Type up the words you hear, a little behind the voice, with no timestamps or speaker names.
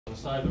the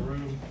side of the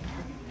room.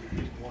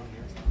 One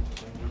here.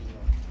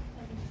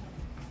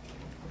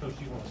 Coach,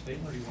 do you want a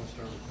statement or do you want to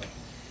start with Coach?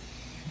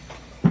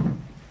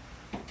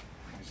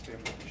 My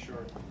statement will be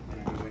short.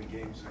 We're going to win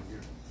games and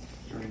you're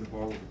turning the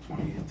ball over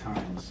 28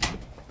 times.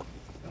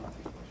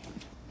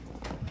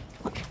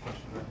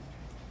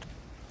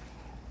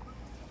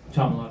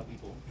 Tom, a lot of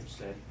people have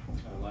said,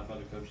 a lot of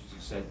other coaches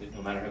have said that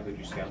no matter how good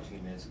your scout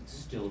team is, it's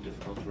still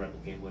difficult to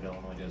replicate what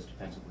Illinois does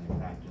defensively in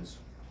practice.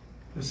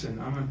 Listen,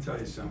 I'm going to tell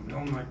you something.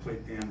 Illinois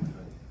played damn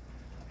good.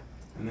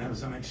 And that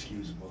was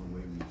unexcusable the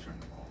way we turned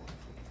the ball over.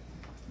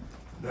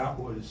 That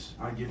was,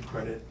 I give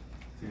credit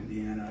to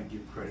Indiana, I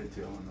give credit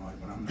to Illinois,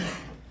 but I'm not,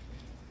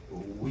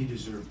 we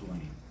deserve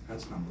blame.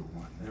 That's number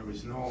one. There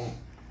was no,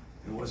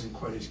 it wasn't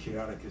quite as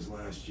chaotic as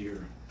last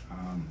year.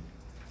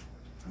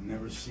 I've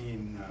never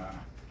seen a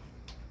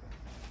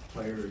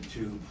player or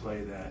two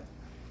play that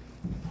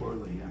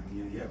poorly. I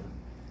mean, you have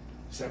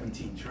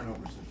 17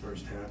 turnovers the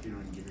first half. You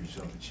don't even give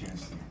yourself a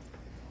chance to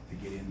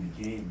get in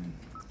the game. And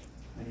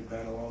then you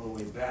battle all the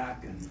way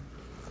back. And,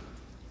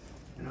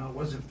 you know, it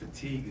wasn't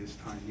fatigue this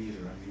time either.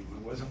 I mean,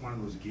 it wasn't one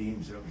of those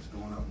games that was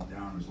going up and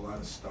down. There was a lot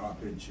of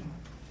stoppage. And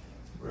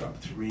we're up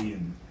 3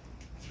 and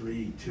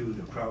 3-2.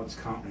 The crowd's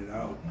counting it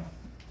out.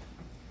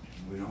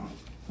 We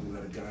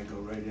let a guy go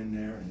right in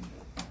there and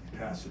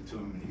pass it to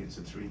him, and he gets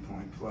a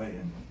 3-point play.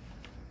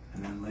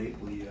 And then late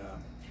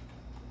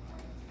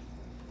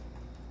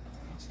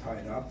it's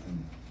tied up,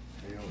 and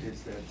Mayo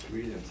hits that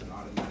 3. That's an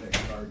automatic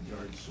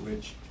hard-yard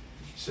switch.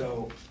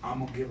 So I'm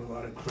gonna give a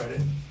lot of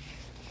credit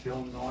to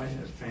Illinois.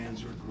 The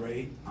fans were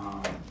great.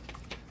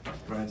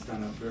 Brad's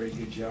done a very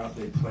good job.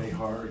 They play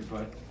hard,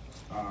 but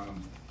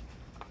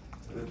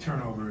the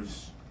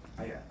turnovers,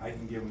 I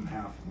can give them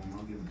half of them.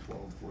 I'll give them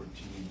 12,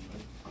 14,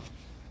 but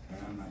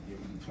I'm not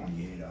giving them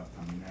 28 up.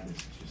 I mean, that is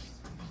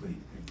just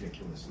complete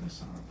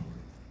ridiculousness on our part.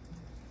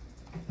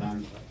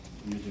 Tom, you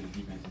mentioned the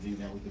defense. Do you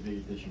think that was the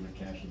biggest issue with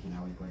Cassius and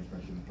how he played,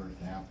 especially in the first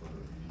half, or do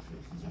you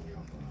see something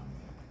else going on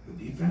with that? The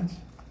defense?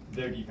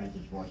 Their defense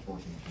is far as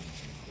forcing the team.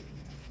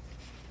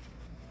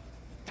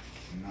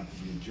 Not to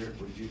be a jerk,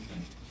 what did you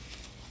think?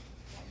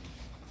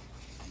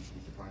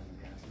 You surprised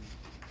with Cassius?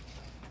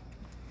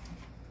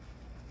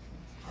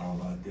 I'll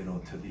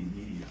ditto to the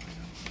media.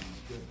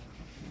 It's good.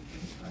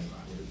 I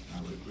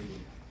would agree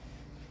with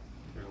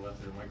you. Your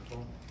left ear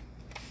microphone.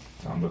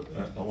 Tom, but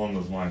along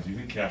those lines, do you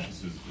think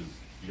Cassius is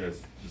you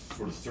guys just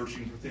sort of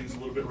searching for things a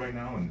little bit right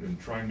now and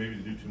trying maybe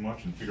to do too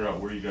much and figure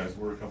out where you guys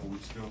were a couple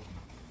weeks ago?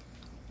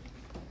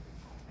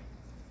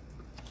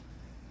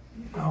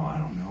 No, I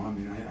don't know. I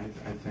mean,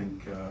 I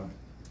think, I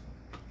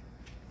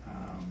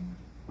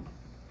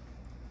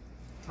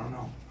don't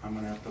know. I'm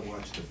going to have to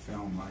watch the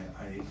film.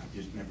 I've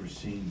just never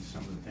seen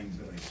some of the things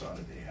that I saw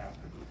today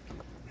happen.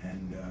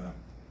 And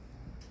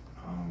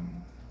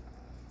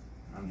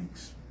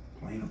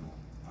unexplainable.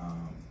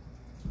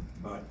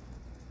 But,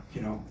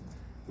 you know,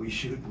 we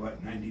shoot,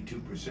 what,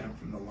 92%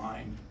 from the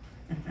line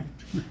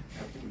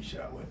after we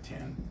shot, what,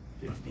 10,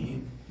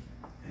 15?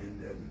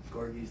 And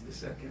Gorgie's the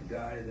second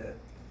guy that,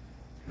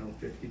 you know,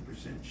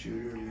 50%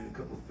 shooter. We had a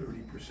couple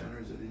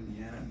 30%ers at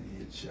Indiana, and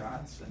they hit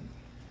shots. And,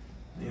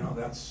 you know,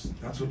 that's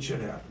what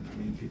should happen. I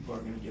mean, people are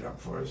going to get up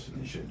for us,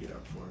 and they should get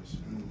up for us.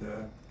 And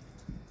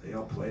they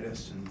outplayed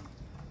us in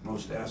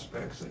most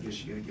aspects. I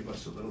guess you got to give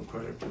us a little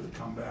credit for the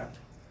comeback.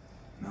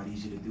 Not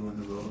easy to do on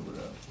the road with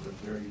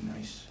a very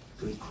nice,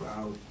 good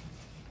crowd.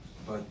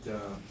 But you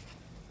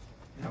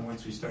know,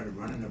 once we started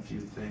running a few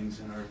things,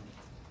 and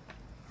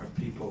our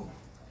people,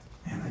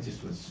 man, I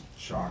just was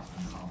shocked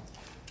on how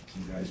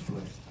some guys played.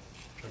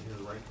 Right here,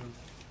 the right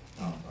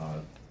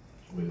foot.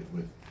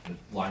 With the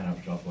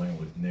lineup shuffling,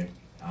 with Nick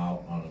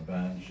out on the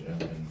bench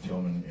and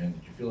Tillman, and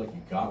did you feel like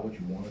you got what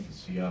you wanted to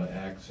see out of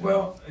X?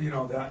 Well, you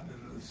know that,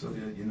 so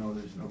that, you know,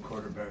 there's no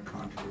quarterback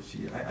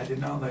controversy. I did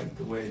not like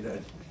the way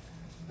that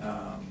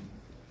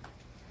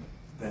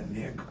that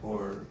Nick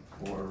or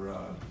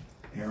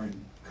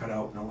Aaron cut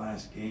out in the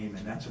last game,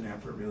 and that's an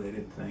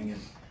effort-related thing.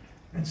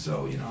 And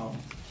so, you know,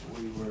 I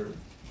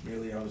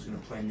was going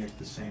to play Nick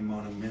the same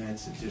amount of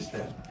minutes. It's just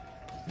that,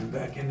 and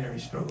back in there, he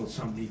struggled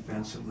some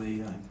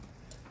defensively.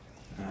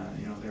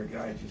 You know, their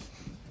guy just,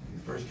 in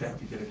the first half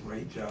he did a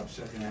great job.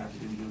 Second half he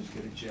didn't do as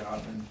good a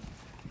job.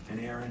 And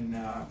Aaron,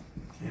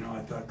 you know, I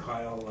thought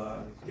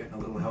Kyle getting a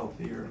little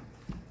healthier.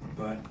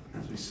 But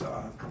as we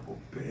saw, a couple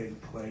big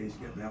plays,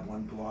 getting that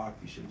one block,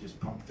 he should have just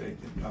pump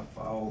faked and got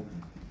fouled.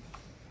 And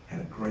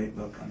had a great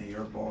look on the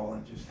air ball,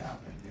 and it just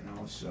happened, you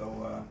know.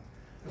 So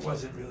it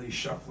wasn't really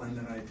shuffling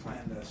that I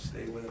planned to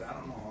stay with it. I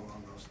don't know how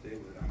long I'll stay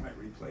with it. I might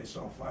replace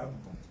all 5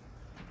 of them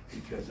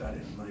because I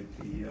didn't like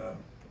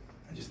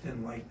I just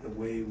didn't like the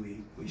way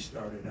we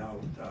started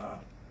out.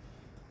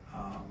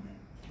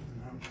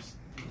 I'm just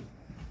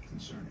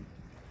concerning.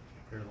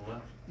 Here to the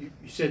left. You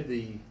said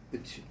the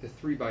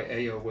 3 by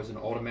AO was an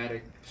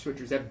automatic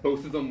switch. Is that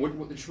both of them?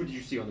 What did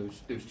you see on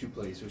those 2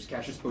 plays? Was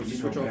Cassius supposed to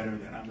switch off? Better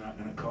that I'm not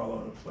going to call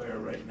out a player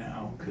right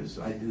now, because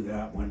I do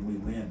that when we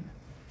win,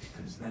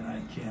 because then I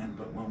can.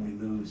 But when we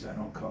lose, I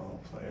don't call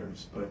out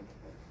players. But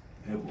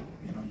it will,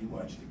 you know, you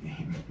watch the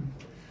game.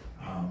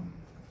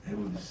 it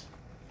was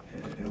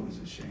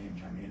a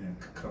shame. I mean,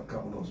 a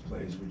couple of those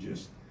plays were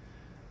just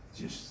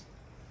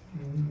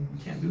you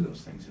can't do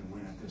those things and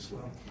win at this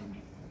level. And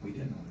we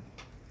didn't win.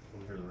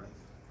 We'll hear the rest.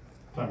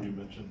 Tom, you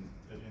mentioned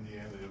at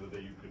Indiana the other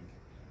day you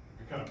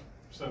kind of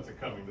sense it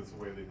coming. That's the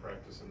way they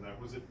practice. And that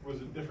was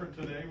it different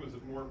today? Was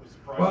it more of a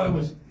surprise? Well, it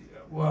was.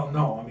 Well,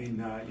 no. I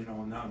mean, you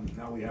know,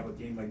 now we have a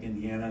game like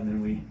Indiana, and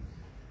then we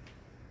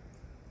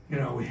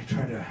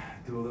try to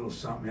do a little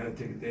something. You had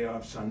to take a day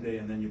off Sunday,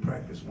 and then you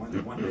practice one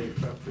day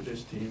prep for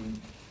this team.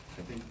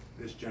 I think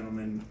this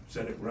gentleman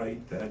said it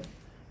right that,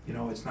 you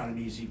know, it's not an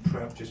easy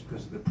prep just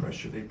because of the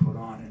pressure they put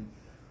on, and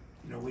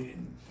you know, we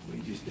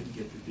just didn't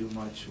get to do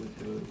much with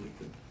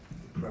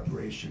the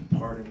preparation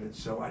part of it.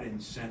 So I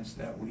didn't sense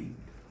that we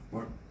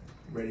weren't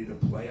ready to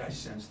play. I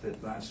sensed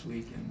that last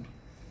week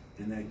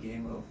in that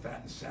game, a little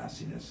fat and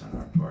sassiness on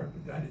our part,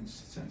 but I didn't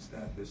sense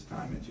that this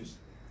time. It just,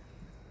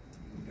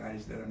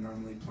 guys that are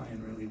normally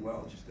playing really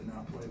well just did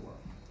not play well.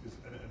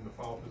 And the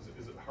follow-up,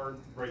 is it hard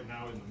right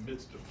now in the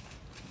midst of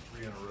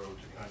 3 in a row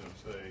to kind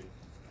of say,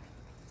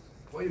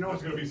 well, you know,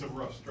 there's going to be some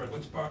rough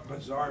stretches? What's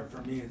bizarre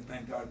for me, and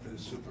thank God for the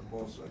Super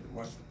Bowl, so I could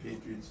watch the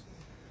Patriots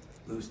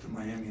lose to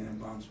Miami and then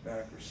bounce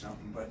back or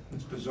something. But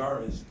what's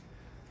bizarre is,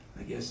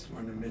 I guess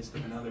we're in the midst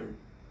of another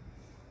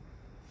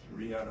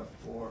 3 out of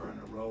 4 in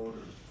a row, or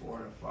 4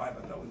 out of 5.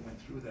 I thought we went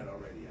through that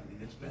already. I mean,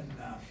 it's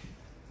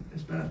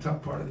been a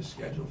tough part of the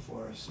schedule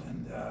for us,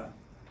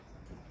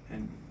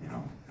 and you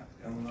know,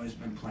 Illinois has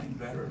been playing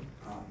better.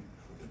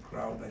 The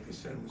crowd, like I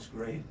said, was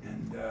great,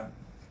 and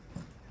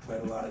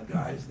played a lot of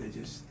guys. They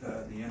just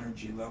the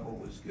energy level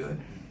was good.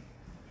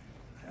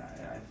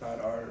 I thought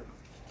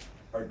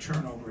our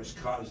turnovers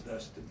caused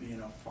us to be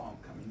in a funk.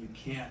 I mean, you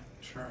can't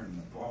turn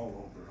the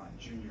ball over on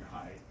junior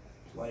high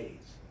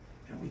plays,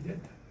 and we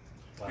did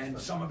that. And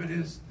some of it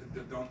is,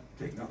 don't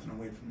take nothing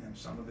away from them,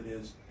 some of it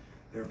is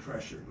their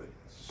pressure, but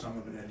some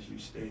of it, as you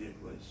stated,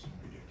 was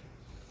ridiculous.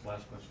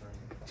 Last question.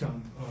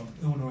 Tom,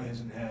 Illinois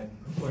hasn't had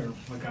a player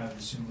like I would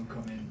assume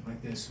come in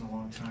like this in a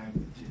long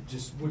time.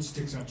 Just what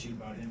sticks out to you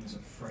about him as a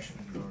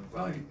freshman guard?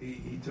 Well,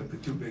 he took the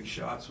 2 big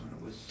shots when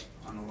it was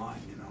on the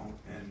line, you know,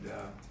 and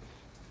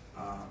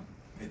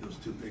made those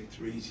 2 big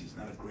threes. He's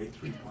not a great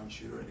 3-point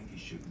shooter. I think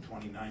he's shooting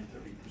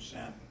 29-30%.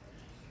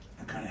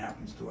 That kind of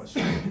happens to us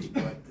already,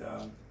 but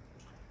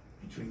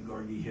between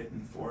Gorgie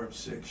hitting 4 of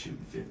 6,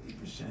 shooting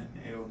 50%,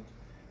 Ayo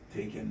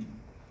taking,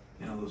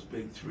 you know, those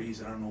big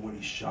threes. I don't know what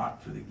he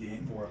shot for the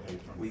game. 4 of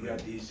 8 from We 3. got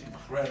these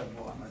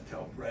incredible, I'm going to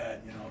tell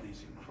Brad, you know,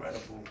 these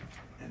incredible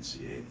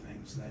NCAA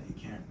things that you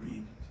can't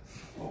read.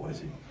 What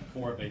was it?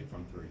 4 of 8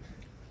 from 3.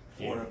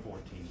 4 of of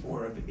 14.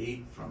 4 of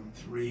 8 from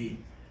 3.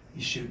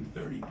 He's shooting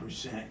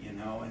 30%, you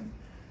know, and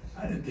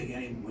I didn't think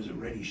any of them was a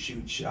ready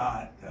shoot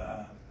shot.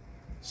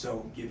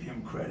 So give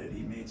him credit.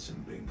 He made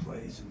some big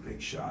plays and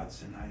big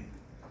shots, and I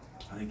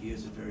think he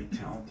is a very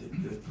talented,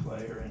 good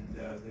player, and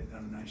they've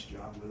done a nice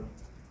job with him.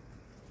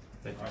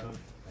 Thank you.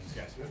 Thanks,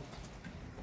 guys.